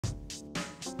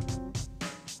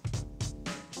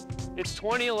It's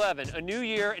 2011, a new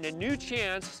year and a new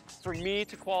chance for me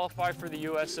to qualify for the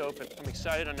US Open. I'm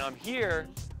excited, and I'm here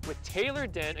with Taylor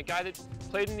Dent, a guy that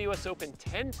played in the US Open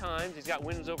 10 times. He's got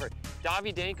wins over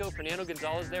Davydenko, Fernando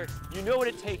Gonzalez there. You know what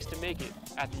it takes to make it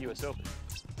at the US Open.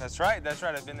 That's right,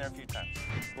 I've been there a few times.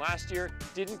 Last year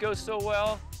didn't go so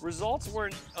well. Results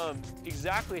weren't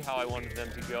exactly how I wanted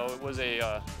them to go. It was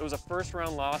a first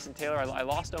round loss, and Taylor, I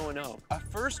lost 0-0. A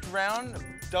first round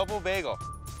double bagel.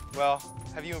 Well,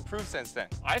 have you improved since then?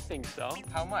 I think so.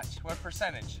 How much? What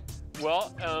percentage?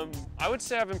 Well, I would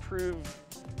say I've improved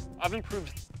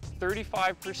 35%.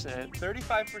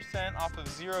 35% off of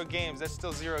 0 games, that's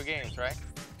still 0 games, right?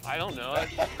 I don't know.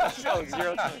 That's still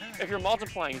 0 times. If you're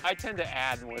multiplying, I tend to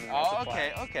add more than multiply.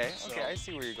 Oh, okay, I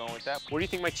see where you're going with that. What do you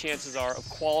think my chances are of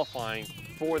qualifying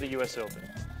for the US Open?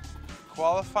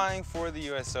 Qualifying for the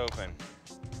US Open.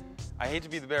 I hate to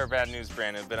be the bearer of bad news,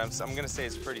 Brandon, but I'm going to say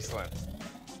it's pretty slim.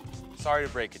 Sorry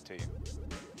to break it to you.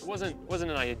 It wasn't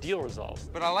an ideal result.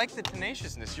 But I like the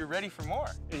tenaciousness. You're ready for more.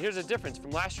 And here's the difference.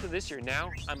 From last year to this year, now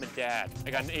I'm a dad.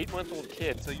 I got an 8-month-old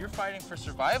kid. So you're fighting for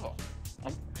survival.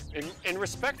 In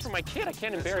respect for my kid, I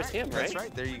can't embarrass him, right? That's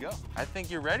right. There you go. I think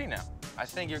you're ready now. I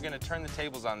think you're going to turn the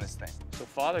tables on this thing. So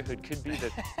fatherhood could be the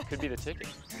ticket.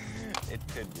 It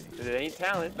could be. But it ain't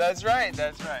talent. That's right.